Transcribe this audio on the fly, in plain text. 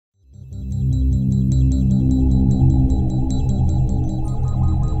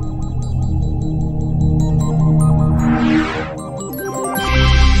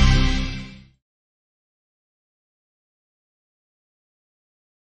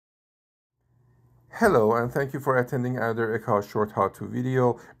Hello, and thank you for attending another Ekahau short how-to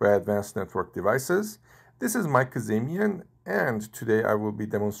video by Advanced Network Devices. This is Mike Kazemian, and today I will be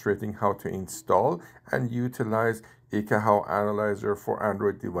demonstrating how to install and utilize Ekahau Analyzer for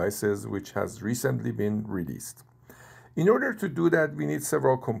Android devices, which has recently been released. In order to do that, we need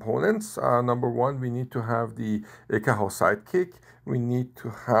several components. Number one, we need to have the Ekahau Sidekick. We need to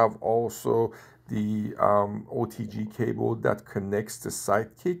have also the OTG cable that connects the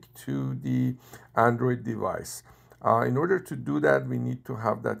Sidekick to the Android device. In order to do that, we need to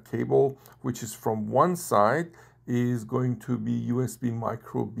have that cable, which is from one side is going to be USB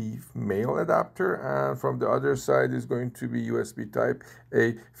micro B male adapter, and from the other side is going to be USB type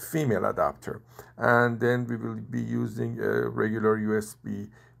A female adapter. And then we will be using a regular USB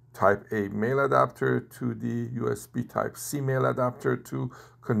type A male adapter to the USB type C male adapter to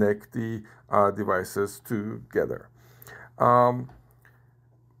connect the devices together.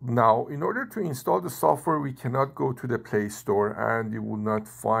 Now, in order to install the software, we cannot go to the Play Store, and you will not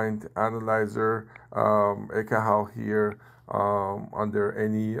find Analyzer Ekahau here under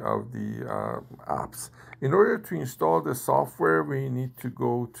any of the apps. In order to install the software, we need to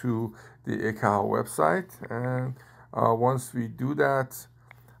go to the Ekahau website, and once we do that,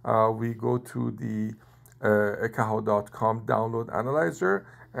 we go to the ekahau.com download Analyzer,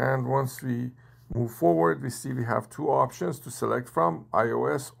 and once we move forward, we see we have two options to select from,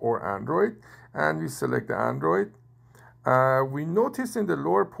 iOS or Android, and we select the Android. We notice in the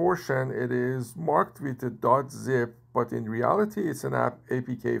lower portion it is marked with a .zip, but in reality it's an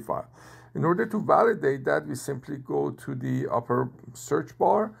APK file. In order to validate that, we simply go to the upper search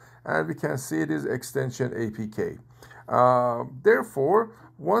bar, and we can see it is extension APK. Therefore,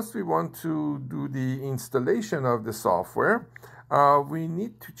 once we want to do the installation of the software, we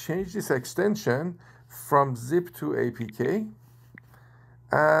need to change this extension from zip to APK,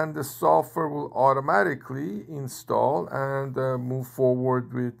 and the software will automatically install and move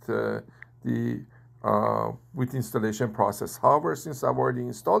forward with the installation process. However, since I've already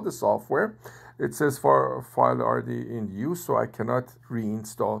installed the software, it says for file already in use, so I cannot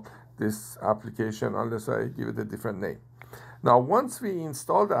reinstall this application unless I give it a different name. Now, once we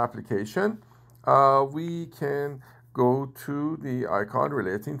install the application, we can go to the icon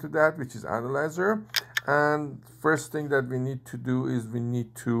relating to that, which is Analyzer. And first thing that we need to do is we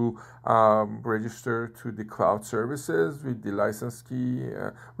need to register to the cloud services with the license key,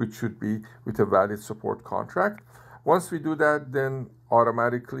 which should be with a valid support contract. Once we do that, then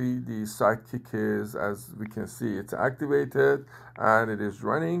automatically the Sidekick is, as we can see, it's activated and it is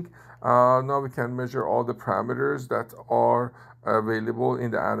running. Now we can measure all the parameters that are available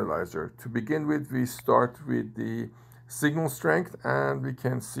in the Analyzer. To begin with, we start with the signal strength, and we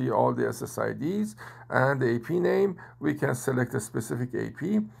can see all the SSIDs and the AP name. We can select a specific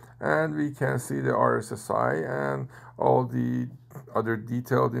AP, and we can see the RSSI and all the other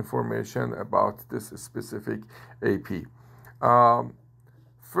detailed information about this specific AP.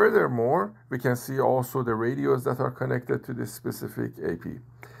 Furthermore, we can see also the radios that are connected to this specific AP.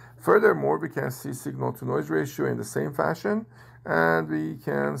 Furthermore, we can see signal to noise ratio in the same fashion, and we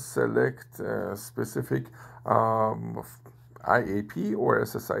can select a specific IAP or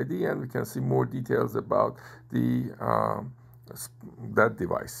SSID, and we can see more details about the that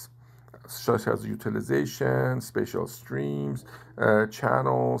device, such as utilization, spatial streams,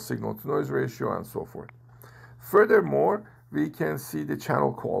 channel, signal to noise ratio, and so forth. Furthermore, we can see the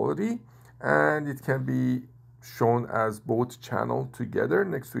channel quality, and it can be shown as both channel together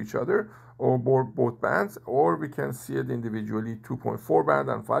next to each other, or both bands, or we can see it individually, 2.4 band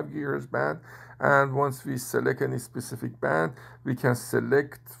and 5 GHz band. And once we select any specific band, we can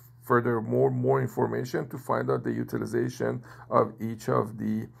select furthermore more information to find out the utilization of each of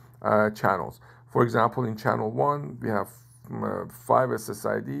the channels. For example, in channel 1, we have 5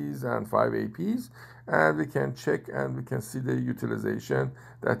 SSIDs and 5 APs, and we can check and we can see the utilization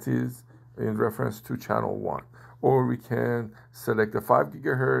that is in reference to channel 1. Or we can select the 5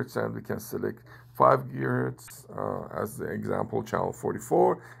 GHz, and we can select 5 GHz as the example, channel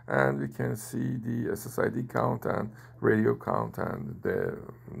 44, and we can see the SSID count and radio count and the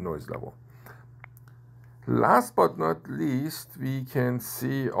noise level. Last but not least, we can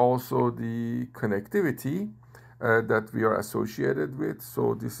see also the connectivity that we are associated with.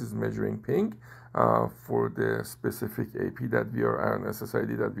 So this is measuring ping for the specific AP that we are, and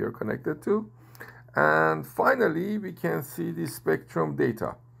SSID that we are connected to. And finally, we can see the spectrum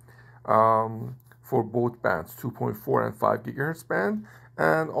data for both bands, 2.4 and 5 GHz band.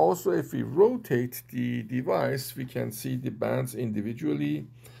 And also, if we rotate the device, we can see the bands individually.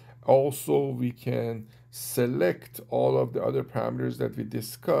 Also, we can select all of the other parameters that we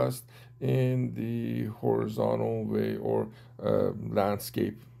discussed in the horizontal way, or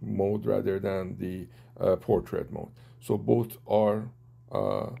landscape mode rather than the portrait mode. So both are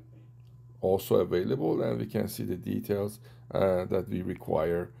also available, and we can see the details that we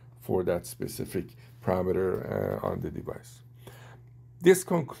require for that specific parameter on the device. This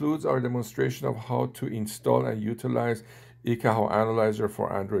concludes our demonstration of how to install and utilize Ekahau Analyzer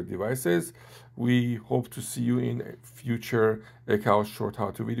for Android devices. We hope to see you in future Ekahau short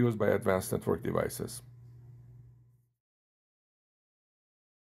how-to videos by Advanced Network Devices.